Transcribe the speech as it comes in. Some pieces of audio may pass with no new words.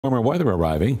Warmer weather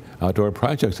arriving, outdoor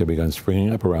projects have begun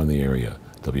springing up around the area.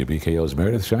 WBKO's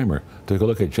Meredith Scheimer took a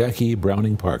look at Jackie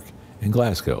Browning Park in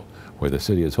Glasgow, where the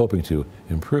city is hoping to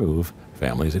improve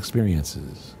families'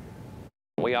 experiences.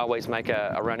 We always make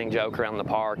a running joke around the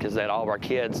park is that all of our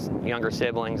kids, younger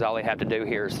siblings, all they have to do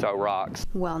here is throw rocks.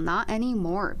 Well, not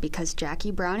anymore, because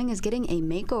Jackie Browning is getting a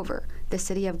makeover. The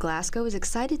city of Glasgow is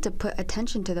excited to put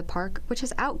attention to the park, which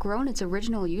has outgrown its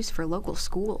original use for local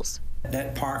schools.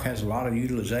 That park has a lot of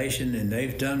utilization, and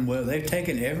they've done well. They've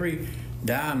taken every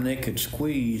dime they could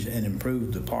squeeze and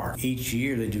improved the park. Each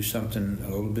year they do something a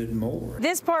little bit more.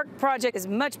 This park project is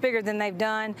much bigger than they've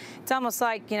done. It's almost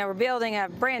like, we're building a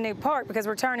brand new park because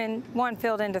we're turning one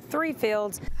field into 3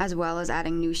 fields. As well as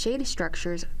adding new shade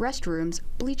structures, restrooms,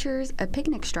 bleachers, a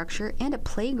picnic structure, and a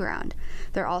playground.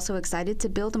 They're also excited to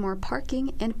build more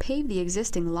parking and pave the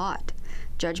existing lot.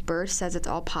 Judge Bird says it's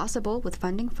all possible with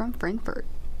funding from Frankfurt.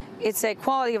 It's a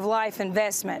quality of life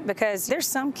investment because there's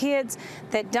some kids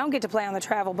that don't get to play on the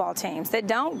travel ball teams, that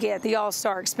don't get the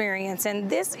all-star experience, and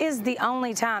this is the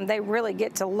only time they really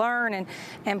get to learn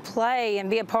and play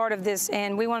and be a part of this,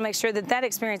 and we want to make sure that that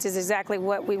experience is exactly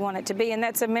what we want it to be, and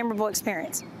that's a memorable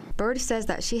experience. Bird says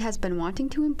that she has been wanting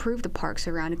to improve the parks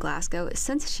around Glasgow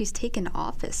since she's taken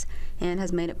office and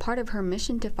has made it part of her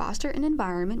mission to foster an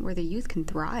environment where the youth can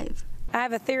thrive. I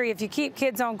have a theory, if you keep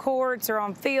kids on courts or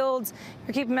on fields,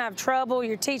 you're keeping them out of trouble,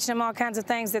 you're teaching them all kinds of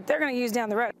things that they're going to use down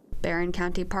the road. Barron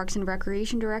County Parks and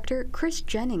Recreation Director Chris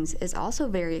Jennings is also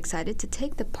very excited to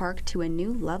take the park to a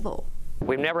new level.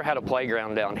 We've never had a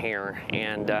playground down here,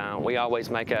 and we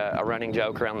always make a running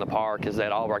joke around the park is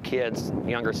that all of our kids,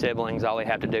 younger siblings, all they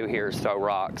have to do here is throw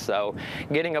rocks. So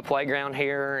getting a playground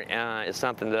here is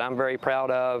something that I'm very proud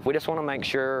of. We just want to make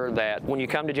sure that when you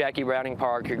come to Jackie Browning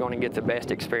Park, you're going to get the best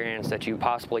experience that you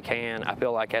possibly can. I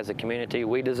feel like as a community,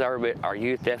 we deserve it. Our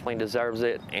youth definitely deserves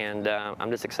it, and I'm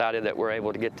just excited that we're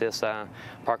able to get this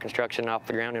park construction off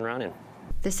the ground and running.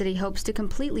 The city hopes to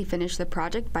completely finish the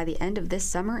project by the end of this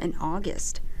summer in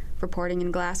August. Reporting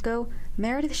in Glasgow,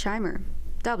 Meredith Scheimer,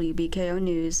 WBKO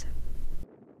News.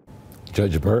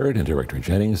 Judge Bird and Director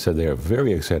Jennings said they are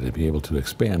very excited to be able to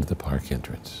expand the park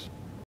entrance.